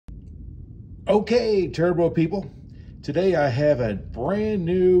Okay, turbo people, today I have a brand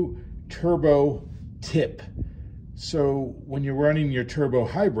new turbo tip. So when you're running your turbo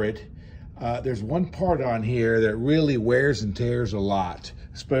hybrid, there's one part on here that really wears and tears a lot,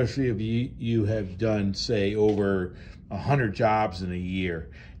 especially if you have done, say, over 100 jobs in a year.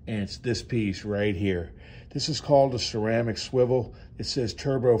 And it's this piece right here. This is called a ceramic swivel. It says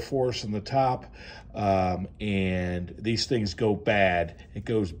turbo force on the top, and these things go bad. It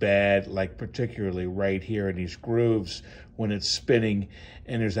goes bad, like particularly right here in these grooves when it's spinning.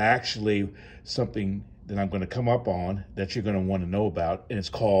 And there's actually something that I'm going to come up on that you're going to want to know about, and it's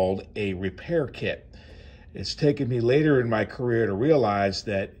called a repair kit. It's taken me later in my career to realize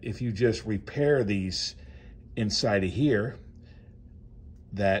that if you just repair these inside of here,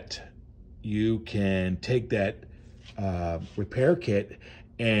 that you can take that repair kit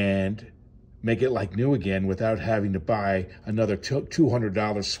and make it like new again without having to buy another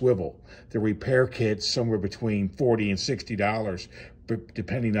 $200 swivel. The repair kit's somewhere between $40 and $60,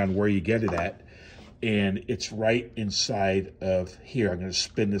 depending on where you get it at. And it's right inside of here. I'm going to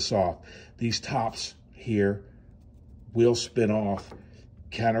spin this off. These tops here will spin off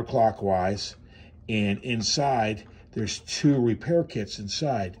counterclockwise, and inside there's two repair kits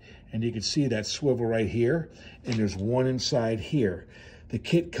inside. And you can see that swivel right here, and there's one inside here. The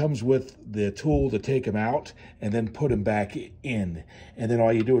kit comes with the tool to take them out and then put them back in. And then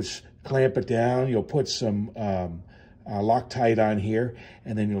all you do is clamp it down. You'll put some Loctite on here,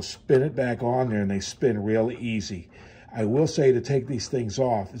 and then you'll spin it back on there, and they spin real easy. I will say to take these things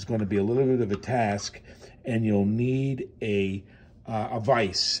off is going to be a little bit of a task, and you'll need a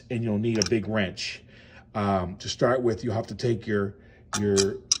vise, and you'll need a big wrench. To start with, you'll have to take your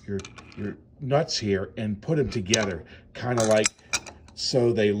nuts here and put them together, kind of like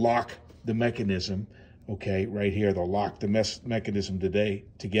so they lock the mechanism. Okay, right here, they'll lock the mechanism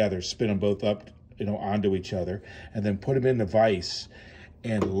together, spin them both up, onto each other, and then put them in the vise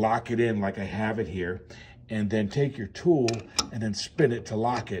and lock it in like I have it here, and then take your tool and then spin it to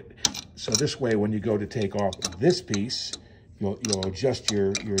lock it. So this way, when you go to take off this piece, you'll adjust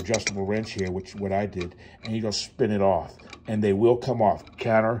your adjustable wrench here, which is what I did, and you'll spin it off, and they will come off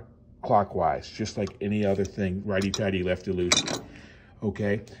counterclockwise, just like any other thing, righty-tighty, lefty-loosey.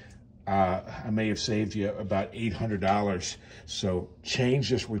 Okay, I may have saved you about $800. So change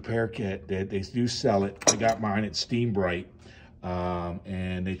this repair kit. They do sell it. I got mine at Steam Bright,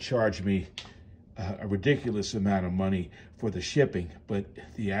 and they charged me a ridiculous amount of money for the shipping, but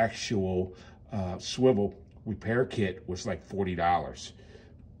the actual swivel repair kit was like $40.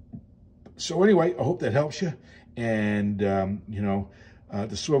 So anyway, I hope that helps you. And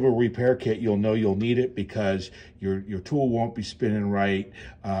the swivel repair kit, you'll know you'll need it because your tool won't be spinning right.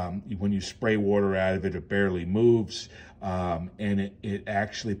 When you spray water out of it, it barely moves. And it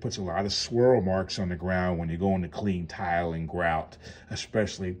actually puts a lot of swirl marks on the ground when you're going to clean tile and grout,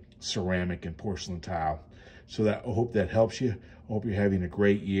 especially ceramic and porcelain tile. So I hope that helps you. I hope you're having a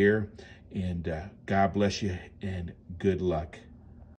great year, and God bless you and good luck.